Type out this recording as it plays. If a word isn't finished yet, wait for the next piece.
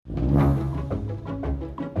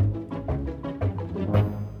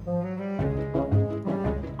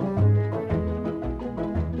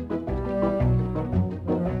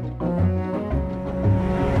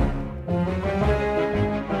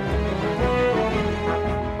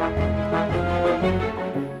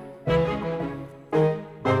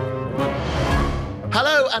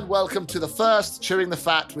welcome to the first Chewing the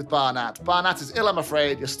Fat with Barnat. Barnat is ill, I'm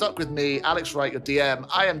afraid. You're stuck with me, Alex Wright, your DM.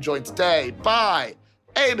 I am joined today by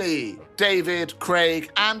Amy, David,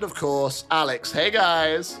 Craig, and of course, Alex. Hey,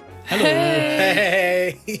 guys. Hello.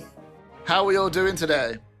 Hey. How are we all doing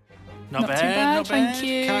today? Not bad, not bad. Thank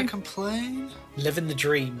you. Can't complain. Living the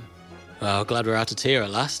dream. Well, glad we're out of tier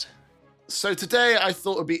at last. So today I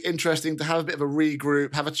thought it would be interesting to have a bit of a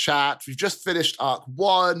regroup, have a chat. We've just finished Arc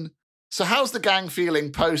 1. So how's the gang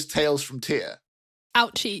feeling post Tales from Tyr?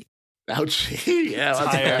 Ouchie. Ouchie. Yeah,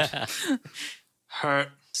 that's Tired. Hurt.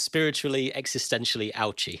 Spiritually, existentially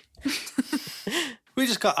ouchy. We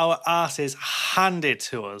just got our asses handed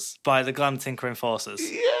to us by the Glam Tinkering Forces.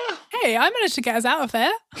 Yeah. Hey, I managed to get us out of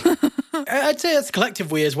there. I'd say it's a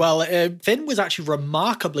collective we as well. Finn was actually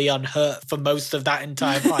remarkably unhurt for most of that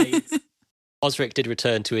entire fight. Osric did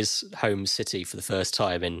return to his home city for the first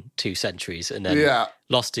time in 2 centuries and then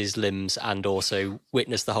lost his limbs and also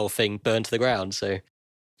witnessed the whole thing burn to the ground. So,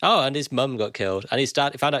 and his mum got killed and his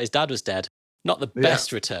dad found out his dad was dead. Not the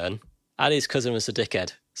best return. And his cousin was a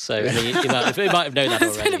dickhead. So I mean, he might have known that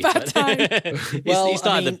It's already. been a bad time. He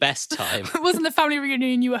started the best time. It wasn't the family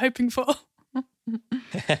reunion you were hoping for.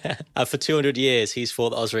 And for 200 years, he's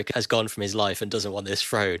thought that Osric has gone from his life and doesn't want this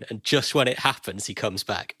throne. And just when it happens, he comes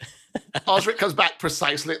back. Osric comes back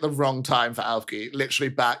precisely at the wrong time for Alfki, literally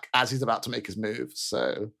back as he's about to make his move.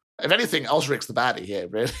 So, if anything, Osric's the baddie here,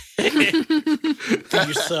 really. The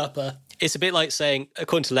usurper. It's a bit like saying,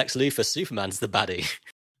 according to Lex Luthor, Superman's the baddie.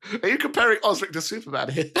 Are you comparing Osric to Superman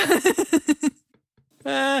here?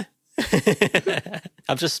 I'm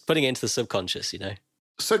just putting it into the subconscious, you know.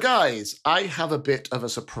 So, guys, I have a bit of a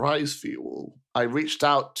surprise for you all. I reached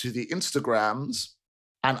out to the Instagrams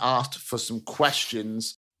and asked for some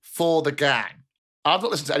questions for the gang. I've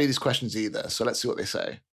not listened to any of these questions either, so let's see what they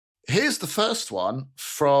say. Here's the first one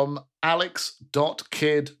from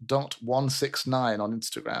alex.kid.169 on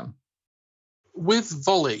Instagram. With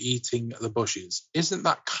Volley eating the bushes, isn't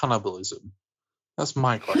that cannibalism? That's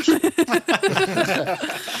my question.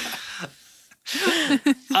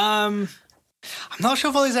 I'm not sure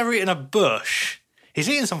if Volley's ever eaten a bush. He's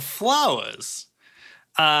eaten some flowers.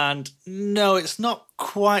 And no, it's not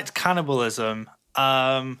quite cannibalism.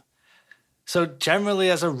 So generally,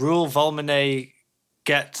 as a rule, Volmine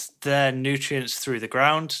get their nutrients through the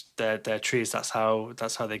ground. Their trees, that's how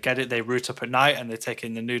they get it. They root up at night and they take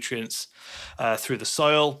in the nutrients through the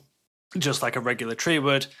soil, just like a regular tree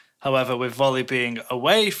would. However, with Volley being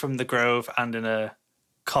away from the grove and in a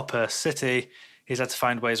copper city, he's had to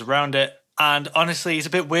find ways around it. And honestly, he's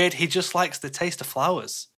a bit weird. He just likes the taste of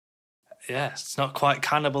flowers. Yeah, it's not quite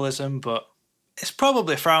cannibalism, but it's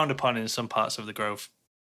probably frowned upon in some parts of the grove.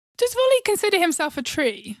 Does Volley consider himself a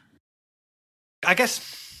tree? I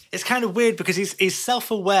guess it's kind of weird because he's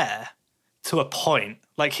self-aware to a point.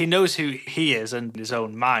 Like, he knows who he is and his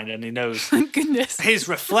own mind, and he knows Goodness. his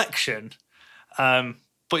reflection.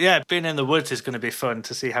 But yeah, being in the woods is going to be fun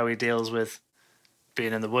to see how he deals with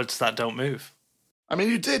being in the woods that don't move. I mean,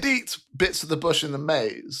 you did eat bits of the bush in the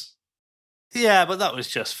maze. Yeah, but that was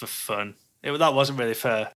just for fun. That wasn't really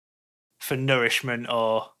for nourishment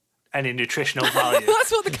or any nutritional value.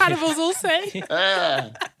 That's what the cannibals all say.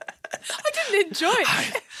 Yeah. I didn't enjoy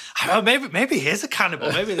it. Well, maybe he is a cannibal.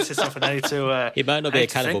 Maybe this is something I need to. He might not be I a need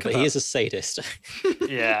to cannibal, think but about. he is a sadist.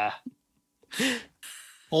 Yeah,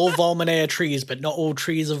 All Volmine are trees, but not all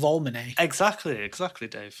trees are Volmine. exactly,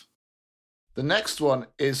 Dave. The next one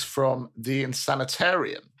is from the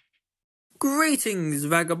Insanitarium. Greetings,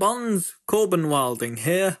 vagabonds. Corbin Wilding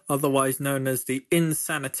here, otherwise known as the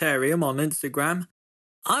Insanitarium on Instagram.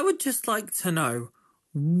 I would just like to know,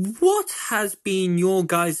 what has been your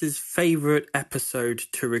guys' favourite episode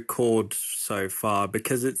to record so far?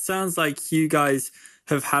 Because it sounds like you guys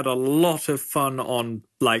have had a lot of fun on,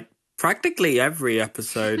 like, practically every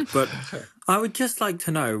episode, but I would just like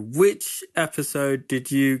to know, which episode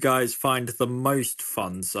did you guys find the most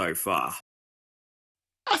fun so far?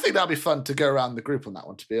 I think that'd be fun to go around the group on that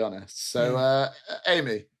one, to be honest. So,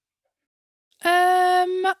 Amy.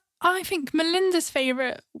 I think Melinda's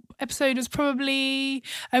favourite episode was probably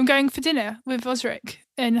going for dinner with Osric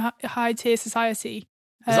in High Tier Society.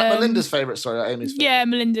 Is that Melinda's favourite? Sorry, or Amy's favourite? Yeah,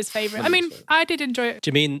 Melinda's favourite. I did enjoy it. Do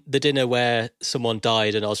you mean the dinner where someone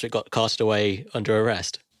died and Osric got carted away under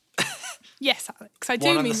arrest? Yes, Alex, I One do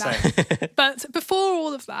and mean the that. But before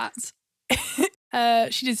all of that,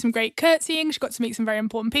 she did some great curtsying. She got to meet some very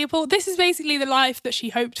important people. This is basically the life that she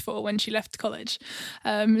hoped for when she left college.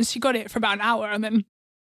 She got it for about an hour, and then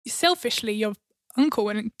selfishly, your uncle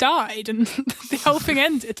went and died, and the whole thing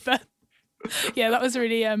ended. But yeah, that was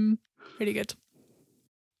really, really good.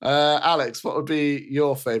 Alex, what would be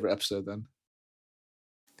your favourite episode then?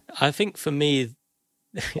 I think for me,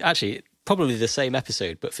 actually, probably the same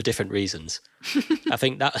episode, but for different reasons. I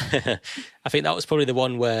think that was probably the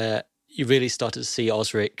one where you really started to see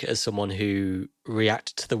Osric as someone who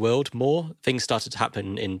reacted to the world more. Things started to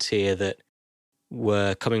happen in Tyr that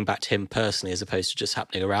were coming back to him personally as opposed to just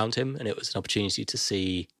happening around him. And it was an opportunity to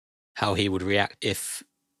see how he would react if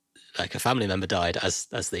like a family member died, as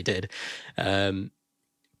they did,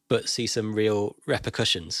 but see some real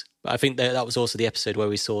repercussions. But I think that was also the episode where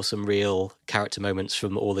we saw some real character moments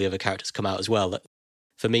from all the other characters come out as well. That,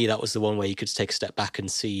 for me, that was the one where you could take a step back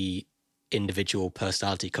and see individual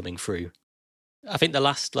personality coming through. I think the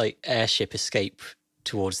last like airship escape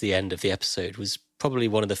towards the end of the episode was probably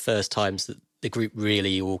one of the first times that the group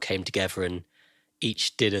really all came together and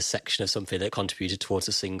each did a section of something that contributed towards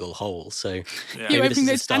a single whole. So You're opening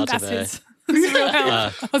those antacids.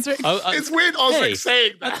 It's weird Osric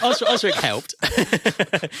saying that. Osric helped.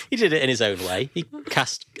 He did it in his own way. He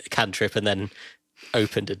cast a cantrip and then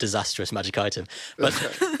opened a disastrous magic item.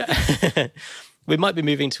 But we might be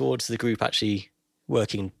moving towards the group actually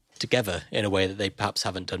working together in a way that they perhaps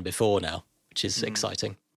haven't done before now, which is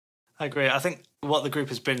exciting. I agree. I think what the group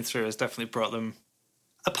has been through has definitely brought them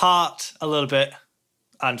apart a little bit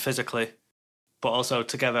and physically, but also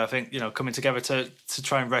together. I think, coming together to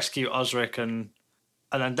try and rescue Osric and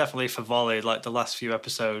then definitely for Volley, like the last few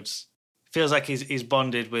episodes, feels like he's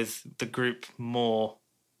bonded with the group more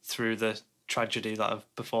through the tragedy that have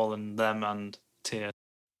befallen them and Tyr.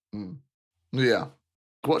 Yeah.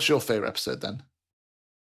 What's your favourite episode then?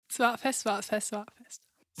 Svartfest.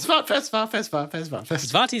 Svarti.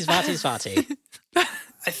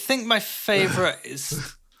 I think my favourite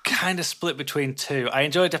is kind of split between two. I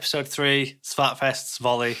enjoyed episode 3, Svartfest's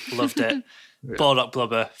Volley, loved it. Yeah. Bulldog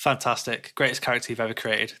Blubber, fantastic. Greatest character you've ever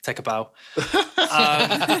created. Take a bow.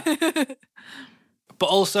 But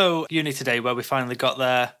also Uni Today, where we finally got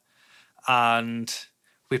there and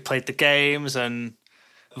we played the games and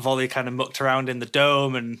Volley kind of mucked around in the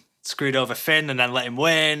dome and screwed over Finn and then let him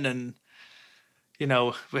win. And,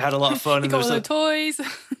 we had a lot of fun. He got all the toys.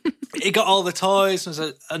 He got all the toys. There's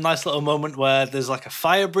a nice little moment where there's like a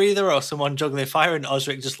fire breather or someone juggling fire and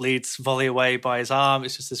Osric just leads Volley away by his arm.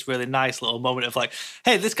 It's just this really nice little moment of like,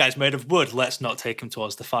 hey, this guy's made of wood. Let's not take him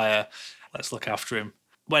towards the fire. Let's look after him.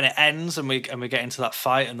 When it ends and we get into that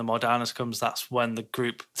fight and the Mordanus comes, that's when the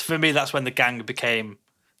group, for me, that's when the gang became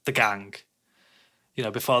the gang.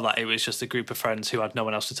 Before that, it was just a group of friends who had no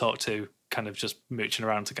one else to talk to, kind of just mooching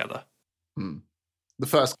around together. The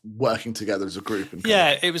first working together as a group. And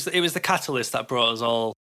it was the catalyst that brought us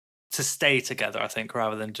all to stay together, I think,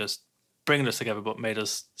 rather than just bringing us together, but made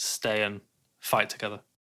us stay and fight together.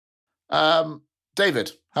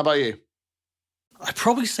 David, how about you? I'd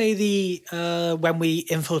probably say the when we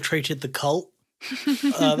infiltrated the cult.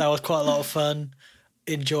 That was quite a lot of fun.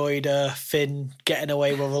 Enjoyed Finn getting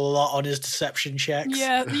away with a lot on his deception checks.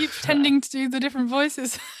 Yeah, you pretending to do the different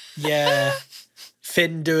voices. Yeah.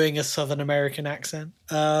 Finn doing a Southern American accent.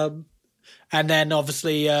 And then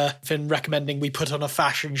obviously Finn recommending we put on a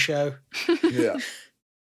fashion show. Yeah.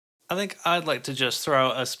 I think I'd like to just throw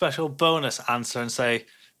out a special bonus answer and say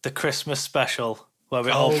the Christmas special where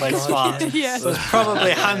we all played Smart. Yes. It was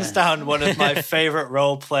probably hands down one of my favourite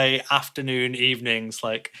roleplay afternoon evenings.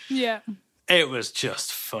 Yeah. It was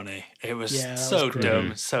just funny. It was so was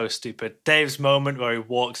dumb, so stupid. Dave's moment where he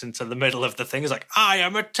walks into the middle of the thing is like, I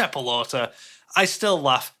am a Tepelauter. I still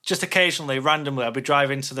laugh. Just occasionally, randomly, I'll be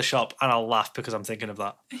driving to the shop and I'll laugh because I'm thinking of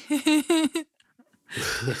that.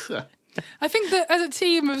 I think that as a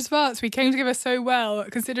team of Svarts, we came together so well,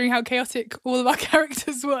 considering how chaotic all of our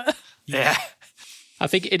characters were. Yeah. I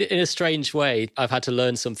think in a strange way, I've had to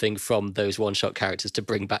learn something from those one-shot characters to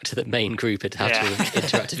bring back to the main group and how to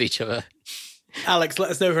interact with each other. Alex, let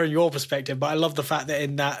us know from your perspective, but I love the fact that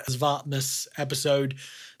in that Svartmas episode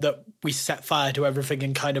that we set fire to everything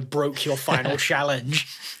and kind of broke your final challenge.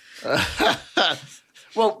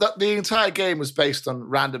 Well, the entire game was based on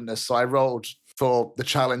randomness, so I rolled for the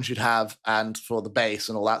challenge you'd have and for the base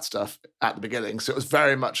and all that stuff at the beginning. So it was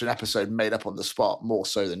very much an episode made up on the spot, more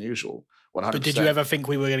so than usual. 100%. But did you ever think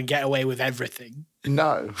we were going to get away with everything?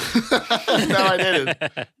 No. No, I didn't.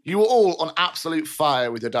 You were all on absolute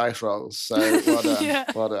fire with your dice rolls. So well done. Yeah.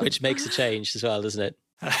 Well done. Which makes a change as well, doesn't it?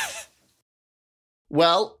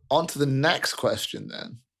 Well, on to the next question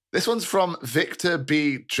then. This one's from Victor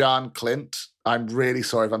B. John Clint. I'm really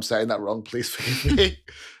sorry if I'm saying that wrong. Please forgive me.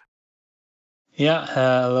 Yeah,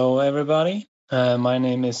 hello everybody. My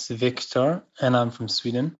name is Victor and I'm from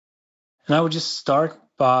Sweden. And I would just start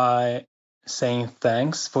by saying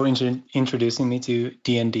thanks for introducing me to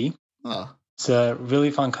D&D. Oh. It's a really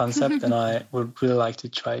fun concept and I would really like to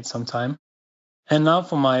try it sometime. And now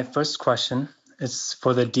for my first question. It's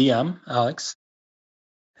for the DM, Alex.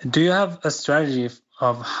 Do you have a strategy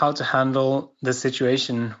of how to handle the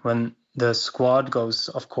situation when the squad goes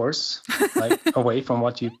off course, like away from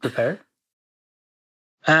what you prepared?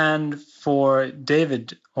 And for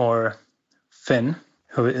David or Finn,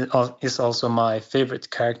 who is also my favorite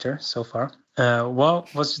character so far,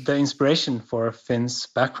 what was the inspiration for Finn's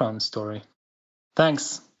background story?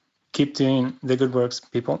 Thanks. Keep doing the good works,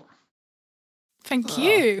 people. Thank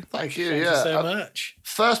you. Thank you. Thank yeah. you so much.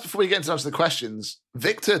 First, before we get into the questions,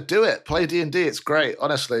 Victor, do it. Play D&D. It's great,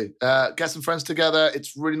 honestly. Get some friends together.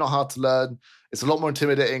 It's really not hard to learn. It's a lot more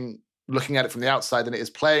intimidating looking at it from the outside than it is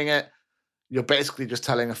playing it. You're basically just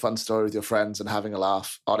telling a fun story with your friends and having a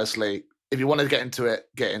laugh. Honestly, if you want to get into it,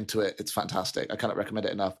 get into it. It's fantastic. I cannot recommend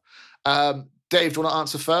it enough. Dave, do you want to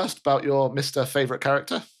answer first about your Mr. Favorite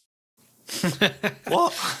character?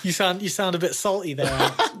 What? You sound a bit salty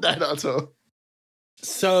there. No, not at all.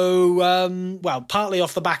 So, well, partly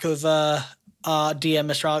off the back of our DM,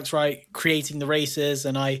 Mr. Alex Wright, creating the races,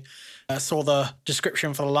 and I saw the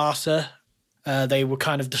description for the Larsa. They were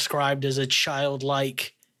kind of described as a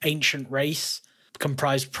childlike ancient race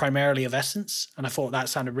comprised primarily of essence, and I thought that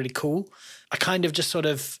sounded really cool. I kind of just sort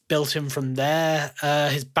of built him from there.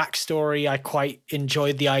 His backstory, I quite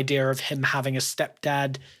enjoyed the idea of him having a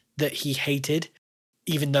stepdad that he hated,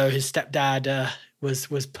 even though his stepdad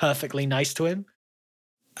was perfectly nice to him.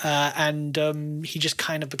 And he just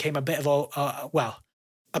kind of became a bit of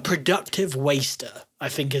a productive waster, I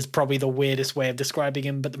think is probably the weirdest way of describing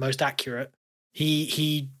him, but the most accurate.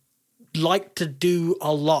 He liked to do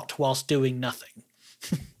a lot whilst doing nothing.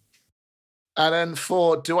 And then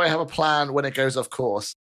for, do I have a plan when it goes off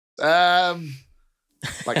course?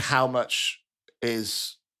 Like how much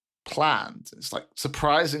is planned? It's like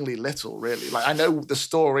surprisingly little, really. Like I know the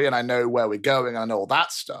story and I know where we're going and I know all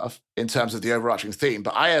that stuff in terms of the overarching theme,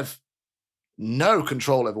 but I have no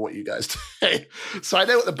control over what you guys do. So I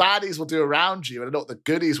know what the baddies will do around you and I know what the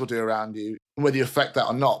goodies will do around you, whether you affect that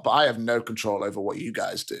or not, but I have no control over what you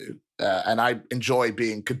guys do. And I enjoy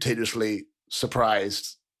being continuously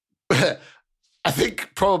surprised. I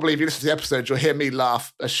think probably if you listen to the episode, you'll hear me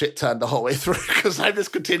laugh a shit ton the whole way through because I'm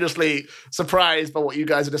just continuously surprised by what you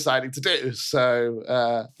guys are deciding to do.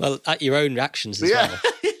 So, well, at your own reactions as well.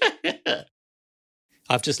 Yeah.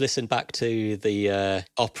 I've just listened back to the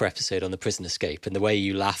opera episode on the prison escape, and the way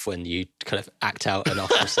you laugh when you kind of act out an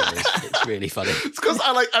opera scene it's really funny. It's because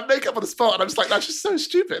I make up on the spot, and I'm just like, that's just so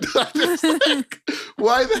stupid. I'm just like,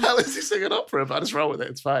 why the hell is he singing opera? But I just roll with it.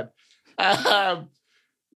 It's fine.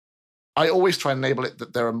 I always try and enable it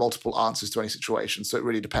that there are multiple answers to any situation, so it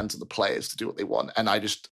really depends on the players to do what they want. And I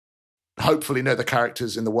just hopefully know the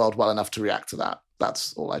characters in the world well enough to react to that.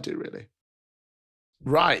 That's all I do, really.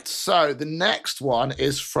 Right, so the next one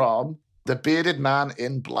is from the Bearded Man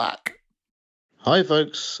in Black. Hi,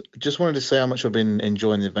 folks. Just wanted to say how much I've been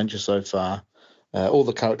enjoying the adventure so far. All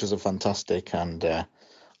the characters are fantastic, and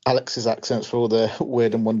Alex's accents for all the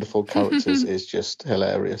weird and wonderful characters is just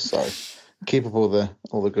hilarious. So keep up all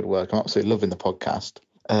the good work. I'm absolutely loving the podcast.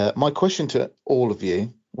 My question to all of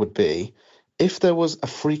you would be, if there was a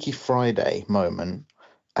Freaky Friday moment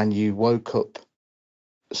and you woke up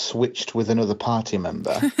switched with another party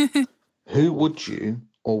member, who would you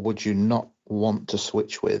or would you not want to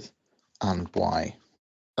switch with and why?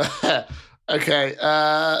 Okay,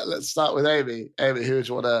 let's start with Amy. Amy, who would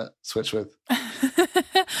you want to switch with?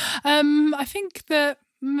 I think that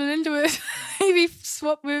Melinda would maybe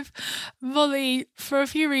swap with Volley for a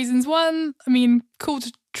few reasons. One, I mean, cool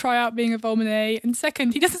to try out being a Volmine, and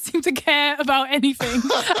second, he doesn't seem to care about anything.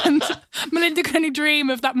 And Melinda can only dream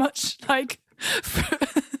of that much, like,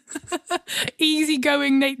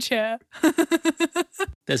 easygoing nature.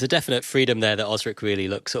 There's a definite freedom there that Osric really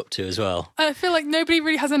looks up to as well. I feel like nobody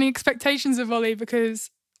really has any expectations of Volley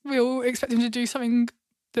because we all expect him to do something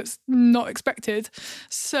that's not expected.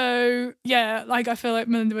 So, yeah, like I feel like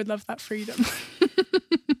Melinda would love that freedom.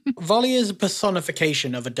 Volley is a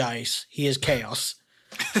personification of a dice. He is chaos.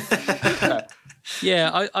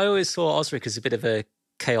 Yeah, I always saw Osric as a bit of a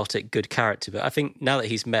chaotic good character, but I think now that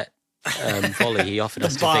he's met Volley, he often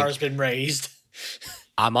has to think, the bar has been raised.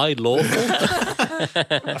 Am I lawful?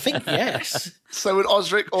 I think yes. So would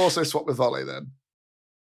Osric also swap with Volley then?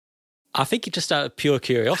 I think just out of pure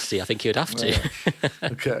curiosity, I think he would have to. Yeah.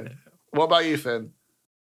 Okay. What about you, Finn?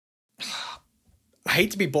 I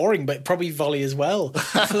hate to be boring, but probably Volley as well.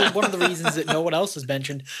 For one of the reasons that no one else has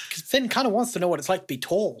mentioned, because Finn kind of wants to know what it's like to be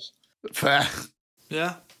tall. Fair.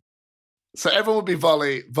 Yeah. So everyone would be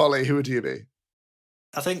Volley. Volley, who would you be?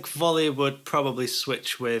 I think Volley would probably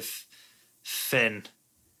switch with Finn.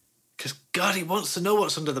 Because, God, he wants to know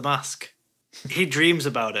what's under the mask. He dreams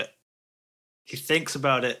about it. He thinks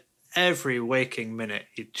about it every waking minute.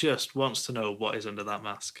 He just wants to know what is under that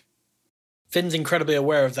mask. Finn's incredibly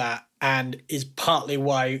aware of that and is partly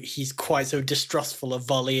why he's quite so distrustful of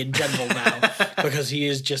Volley in general now, because he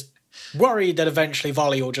is just worried that eventually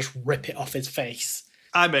Volley will just rip it off his face.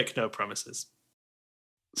 I make no promises.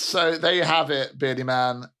 So there you have it, Beardy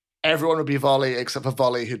Man. Everyone would be Volley except for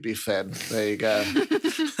Volley, who'd be Finn. There you go.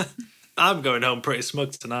 I'm going home pretty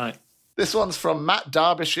smug tonight. This one's from Matt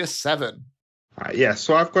Derbyshire 7. Yeah,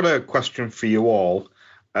 so I've got a question for you all.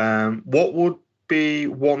 What would be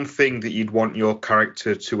one thing that you'd want your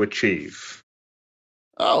character to achieve?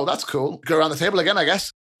 Oh, that's cool. Go around the table again, I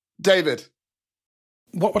guess. David.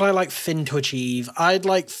 What would I like Finn to achieve? I'd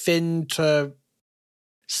like Finn to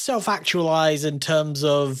self-actualize in terms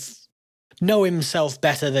of know himself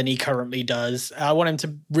better than he currently does. I want him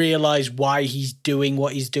to realize why he's doing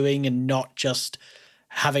what he's doing and not just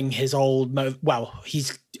having his old...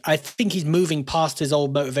 I think he's moving past his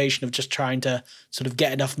old motivation of just trying to sort of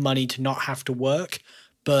get enough money to not have to work.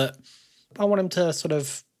 But I want him to sort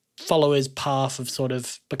of follow his path of sort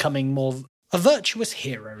of becoming more a virtuous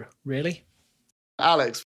hero, really.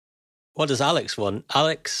 Alex. What does Alex want?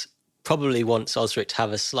 Alex probably wants Osric to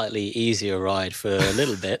have a slightly easier ride for a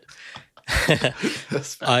little bit.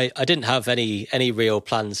 I didn't have any real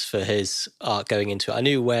plans for his arc going into it. I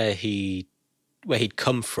knew where he'd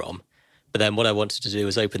come from, but then what I wanted to do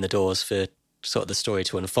was open the doors for sort of the story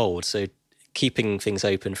to unfold. So keeping things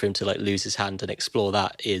open for him to like lose his hand and explore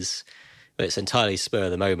that it's entirely spur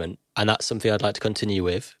of the moment, and that's something I'd like to continue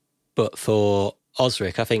with. But for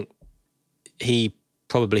Osric, I think he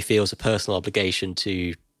probably feels a personal obligation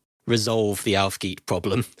to resolve the Alfgeet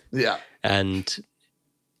problem. Yeah. And,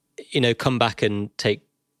 come back and take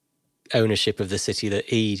ownership of the city that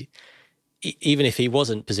even if he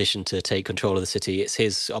wasn't positioned to take control of the city, it's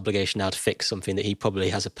his obligation now to fix something that he probably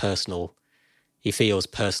has he feels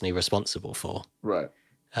personally responsible for. Right.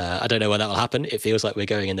 I don't know when that will happen. It feels like we're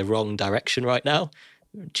going in the wrong direction right now,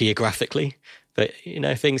 geographically. But,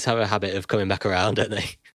 things have a habit of coming back around, don't they?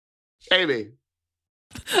 Amy.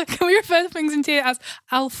 Can we refer to things in here as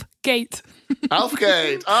Alfgate?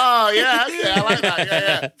 Alfgate. Oh, yeah, okay, I like that.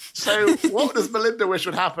 Yeah. So what does Melinda wish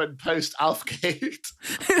would happen post-Alfgate?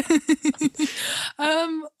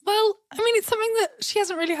 Well, it's something that she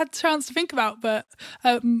hasn't really had a chance to think about, but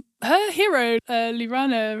her hero,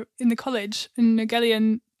 Lyrana, in the college, in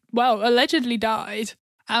Nogelian, allegedly died.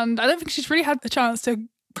 And I don't think she's really had a chance to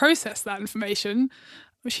process that information.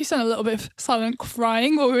 She's done a little bit of silent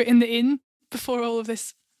crying while we were in the inn before all of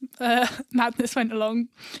this madness went along.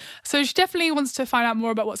 So she definitely wants to find out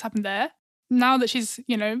more about what's happened there. Now that she's,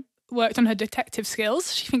 worked on her detective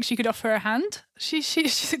skills, she thinks she could offer a hand. She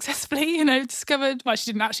successfully, discovered... Well,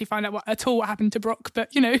 she didn't actually find out what happened to Brock,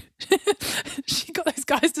 but, she got those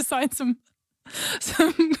guys to sign some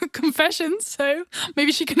confessions, so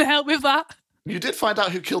maybe she can help with that. You did find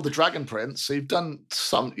out who killed the Dragon Prince, so you've done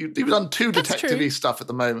two detective-y stuff at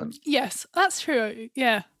the some Yes, that's true.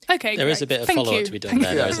 Yeah. Okay, There is a bit of follow-up to be done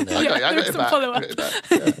there, isn't there? I got some follow-up.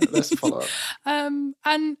 There's some follow-up.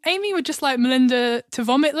 And Amy would just like Melinda to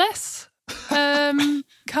vomit less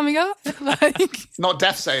coming up. Not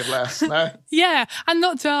death save less, no? Yeah, and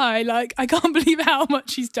not die. I can't believe how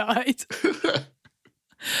much she's died.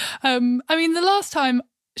 The last time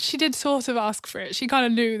she did sort of ask for it. She kind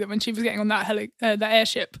of knew that when she was getting on that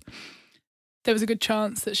airship, there was a good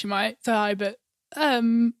chance that she might die. But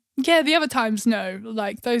the other times, no.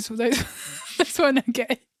 Those weren't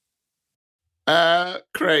okay.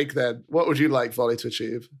 Craig, then, what would you like Volley to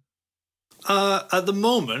achieve? At the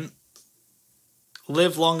moment,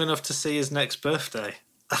 live long enough to see his next birthday.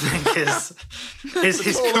 I think is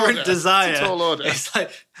his current desire. It's a tall order. It's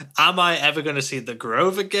am I ever going to see the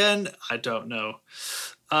Grove again? I don't know.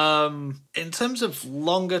 In terms of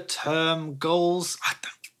longer term goals,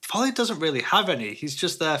 Volley doesn't really have any. He's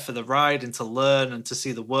just there for the ride and to learn and to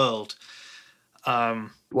see the world.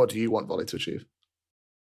 What do you want Volley to achieve?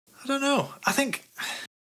 I don't know. I think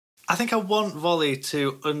I want Volley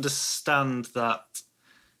to understand that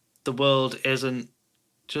the world isn't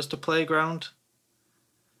just a playground,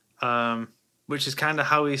 which is kind of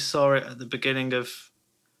how he saw it at the beginning of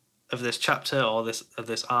this chapter or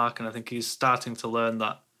this arc, and I think he's starting to learn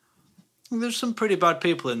that there's some pretty bad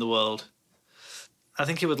people in the world. I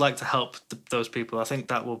think he would like to help those people. I think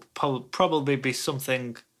that will probably be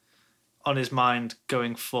something on his mind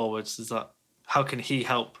going forwards, is that how can he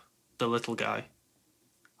help the little guy,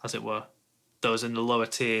 as it were, those in the lower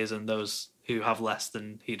tiers and those who have less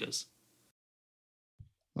than he does.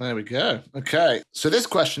 There we go. Okay, so this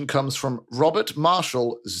question comes from Robert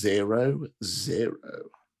Marshall 00.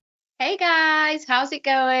 Hey guys, how's it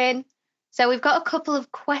going? So we've got a couple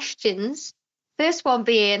of questions. First one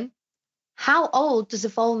being, how old does a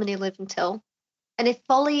Volmany live until? And if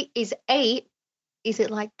Volley is 8, is it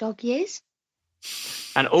like dog years?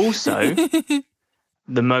 And also,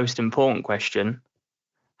 the most important question,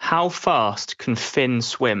 how fast can Finn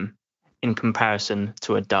swim in comparison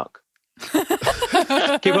to a duck? Keep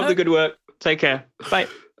up the good work. Take care. Bye.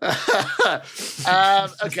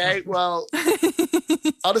 Okay, well,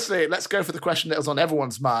 honestly, let's go for the question that was on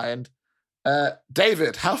everyone's mind.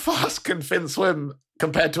 David, how fast can Finn swim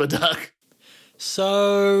compared to a duck?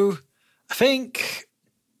 So, I think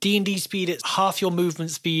D&D speed, it's half your movement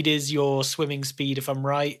speed is your swimming speed, if I'm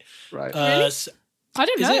right. Right. Really? So, I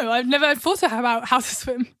don't know. I've never thought about how to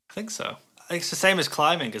swim. I think so. It's the same as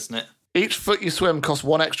climbing, isn't it? Each foot you swim costs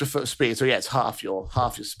 1 extra foot of speed, so yeah, it's half your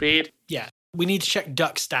speed. yeah, we need to check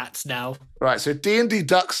duck stats now. Right, so D&D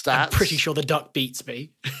duck stats. I'm pretty sure the duck beats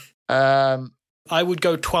me. I would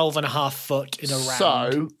go 12.5 foot in a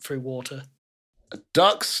round through water.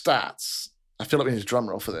 Duck stats. I feel like we need a drum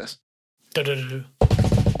roll for this. Du-du-du-du.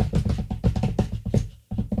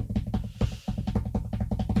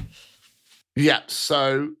 Yeah,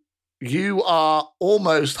 so you are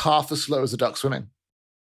almost half as slow as a duck swimming.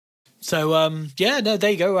 So, there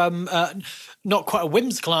you go. Not quite a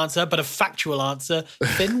whimsical answer, but a factual answer.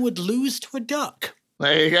 Finn would lose to a duck.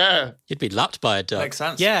 There you go. You'd be lapped by a duck. Makes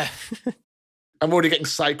sense. Yeah. I'm already getting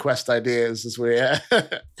side quest ideas as we...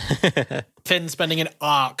 Finn spending an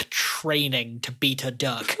arc training to beat a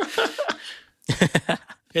duck.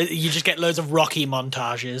 You just get loads of Rocky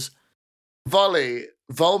montages. Volley,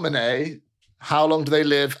 Volmany, how long do they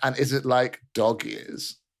live, and is it like dog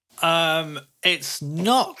years? It's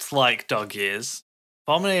not like dog years.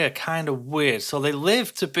 Volmany are kind of weird. So they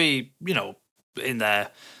live to be, in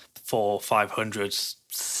their 400-500s,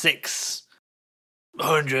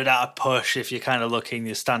 600 at a push. If you're kind of looking,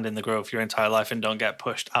 you stand in the grove your entire life and don't get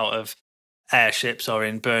pushed out of airships or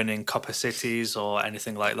in burning copper cities or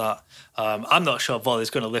anything like that. I'm not sure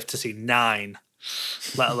Volley's going to live to see 9,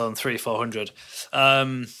 let alone 300-400.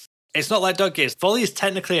 It's not like dog years. Volley is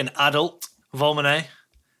technically an adult Volmany.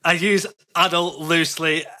 I use adult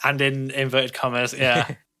loosely and in inverted commas,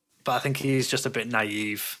 yeah. But I think he's just a bit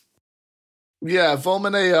naive. Yeah,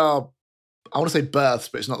 Volmany are, I want to say births,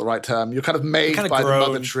 but it's not the right term. You're kind of made by the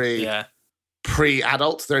mother tree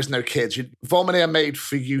pre-adult. There is no kids. Volmany are made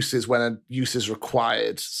for uses when a use is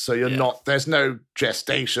required. So you're not, there's no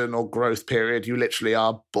gestation or growth period. You literally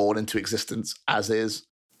are born into existence as is.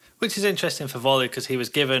 Which is interesting for Volley because he was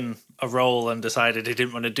given a role and decided he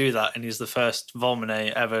didn't want to do that. And he's the first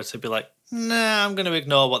Volmany ever to be like, nah, I'm going to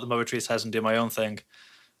ignore what the mother tree says and do my own thing.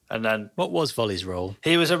 And then... What was Volley's role?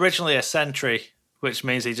 He was originally a sentry, which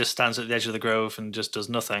means he just stands at the edge of the grove and just does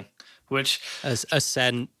nothing. Which... As a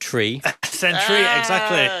sentry. Sentry,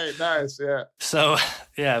 exactly. Nice, yeah. So,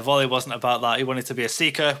 yeah, Volley wasn't about that. He wanted to be a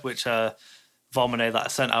seeker, which... Volmany that are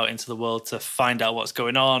sent out into the world to find out what's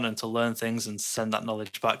going on and to learn things and send that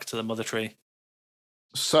knowledge back to the mother tree.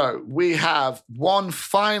 So we have one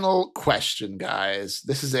final question, guys.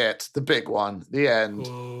 This is it, the big one, the end.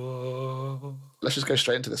 Whoa. Let's just go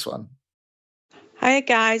straight into this one. Hiya,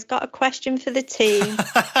 guys. Got a question for the team.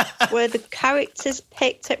 Were the characters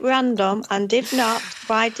picked at random? And if not,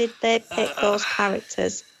 why did they pick those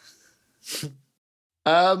characters?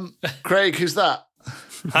 Craig, who's that?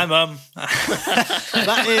 Hi, Mum.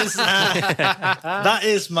 That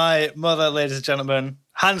is my mother, ladies and gentlemen.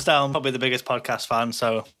 Hands down, probably the biggest podcast fan.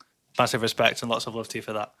 So massive respect and lots of love to you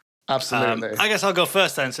for that. Absolutely. I guess I'll go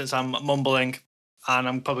first then, since I'm mumbling, and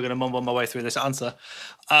I'm probably going to mumble my way through this answer.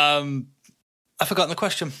 I've forgotten the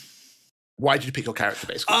question. Why did you pick your character,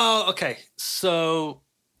 basically? Oh, okay. So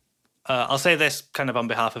I'll say this kind of on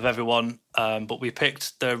behalf of everyone, but we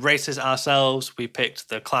picked the races ourselves. We picked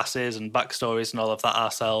the classes and backstories and all of that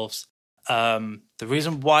ourselves. The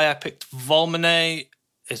reason why I picked Volmany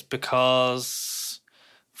is because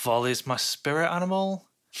Volley's my spirit animal,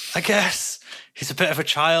 I guess. He's a bit of a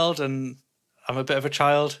child and I'm a bit of a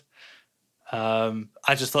child.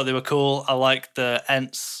 I just thought they were cool. I liked the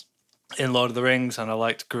Ents in Lord of the Rings and I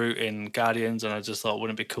liked Groot in Guardians, and I just thought,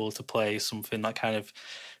 wouldn't it be cool to play something that kind of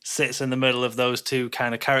sits in the middle of those two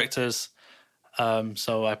kind of characters.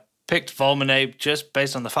 So I picked Volmany just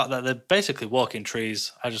based on the fact that they're basically walking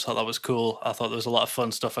trees. I just thought that was cool. I thought there was a lot of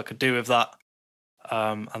fun stuff I could do with that.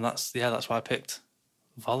 And that's why I picked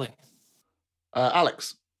Volley.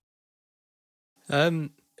 Alex?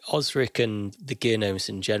 Osric and the Gear Gnomes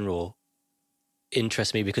in general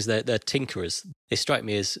interest me because they're tinkerers. They strike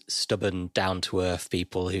me as stubborn, down-to-earth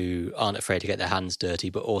people who aren't afraid to get their hands dirty,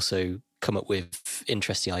 but also come up with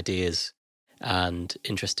interesting ideas and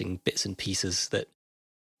interesting bits and pieces that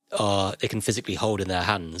they can physically hold in their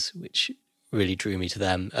hands, which really drew me to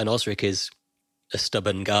them. And Osric is a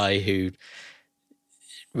stubborn guy who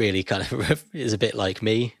really kind of is a bit like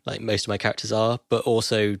me, like most of my characters are. But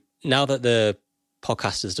also, now that the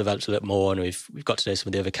podcast has developed a little more and we've got to know some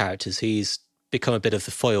of the other characters, he's become a bit of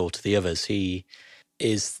the foil to the others. He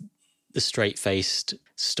is the straight-faced,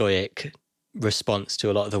 stoic response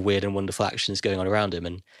to a lot of the weird and wonderful actions going on around him.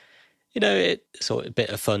 And, it's sort of a bit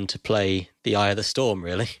of fun to play the Eye of the Storm,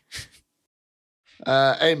 really.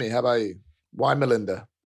 Amy, how about you? Why Melinda?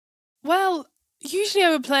 Well, usually I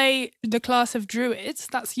would play the class of druids.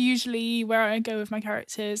 That's usually where I go with my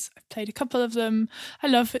characters. I've played a couple of them. I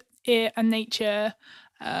love it and nature.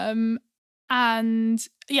 And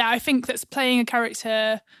yeah, I think that's playing a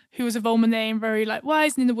character who was a Volmane, very like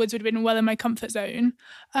wise and in the woods, would have been well in my comfort zone.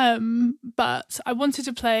 But I wanted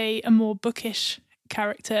to play a more bookish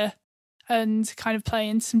character and kind of play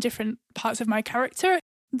in some different parts of my character.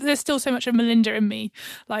 There's still so much of Melinda in me.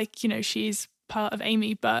 Like, she's part of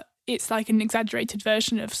Amy, but it's like an exaggerated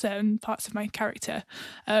version of certain parts of my character.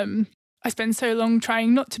 I spend so long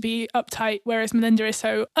trying not to be uptight, whereas Melinda is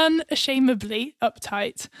so unashamedly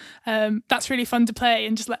uptight. That's really fun to play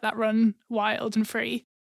and just let that run wild and free.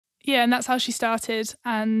 Yeah, and that's how she started.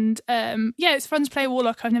 And it's fun to play a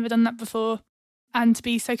warlock. I've never done that before. And to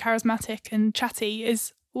be so charismatic and chatty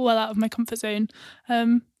is well out of my comfort zone.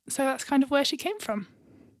 So that's kind of where she came from.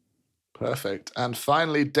 Perfect. And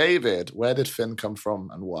finally, David, where did Finn come from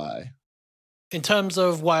and why? In terms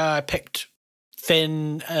of why I picked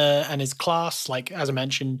Finn and his class, like as I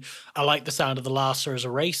mentioned, I like the sound of the Larsa as a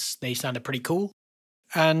race. They sounded pretty cool.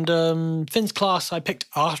 And Finn's class, I picked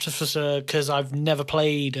Artificer because I've never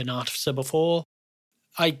played an Artificer before.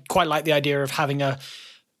 I quite like the idea of having a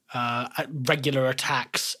regular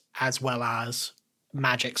attacks as well as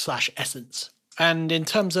magic/essence. And in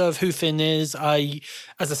terms of who Finn is, as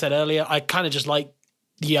I said earlier, I kind of just like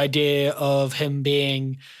the idea of him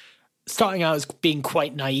starting out as being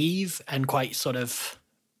quite naive and quite sort of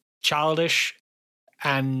childish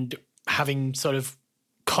and having sort of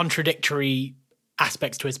contradictory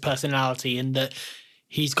aspects to his personality in that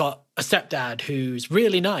he's got a stepdad who's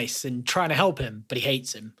really nice and trying to help him, but he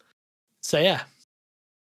hates him. So, yeah.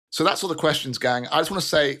 So that's all the questions, gang. I just want to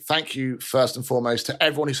say thank you first and foremost to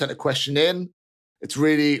everyone who sent a question in. It's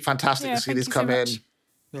really fantastic to see these come in.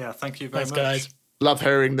 Yeah, thank you very much. Guys. Love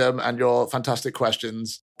hearing them and your fantastic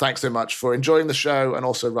questions. Thanks so much for enjoying the show and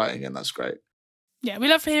also writing in. That's great. Yeah, we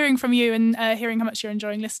love hearing from you and hearing how much you're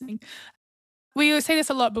enjoying listening. We say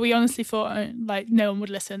this a lot, but we honestly thought like no one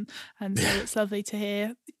would listen. And so it's lovely to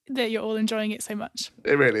hear that you're all enjoying it so much.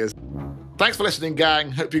 It really is. Thanks for listening,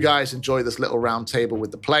 gang. Hope you guys enjoy this little round table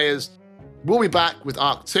with the players. We'll be back with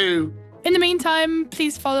Arc 2. In the meantime,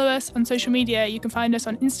 please follow us on social media. You can find us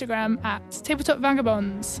on Instagram at Tabletop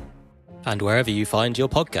Vagabonds. And wherever you find your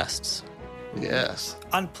podcasts. Yes.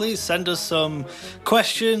 And please send us some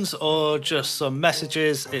questions or just some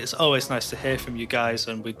messages. It's always nice to hear from you guys,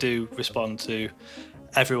 and we do respond to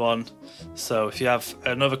everyone. So if you have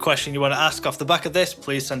another question you want to ask off the back of this,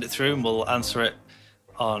 please send it through and we'll answer it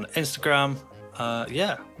on Instagram.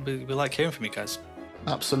 We like hearing from you guys.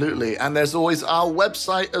 Absolutely. And there's always our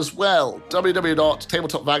website as well,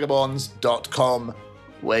 www.tabletopvagabonds.com,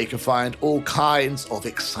 where you can find all kinds of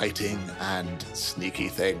exciting and sneaky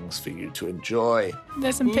things for you to enjoy.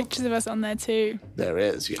 There's some pictures of us on there too. There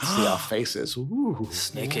is. You get to see our faces. Ooh.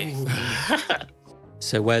 Sneaky.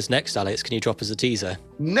 So where's next, Alex? Can you drop us a teaser?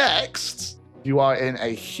 Next, you are in a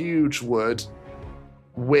huge wood,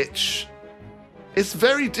 which is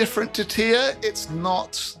very different to Tyr. It's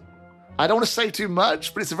not... I don't want to say too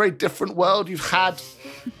much, but it's a very different world. You've had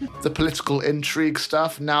the political intrigue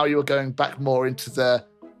stuff. Now you're going back more into the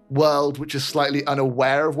world, which is slightly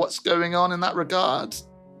unaware of what's going on in that regard.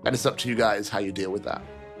 And it's up to you guys how you deal with that.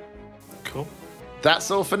 Cool.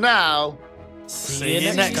 That's all for now. See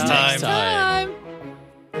you next time.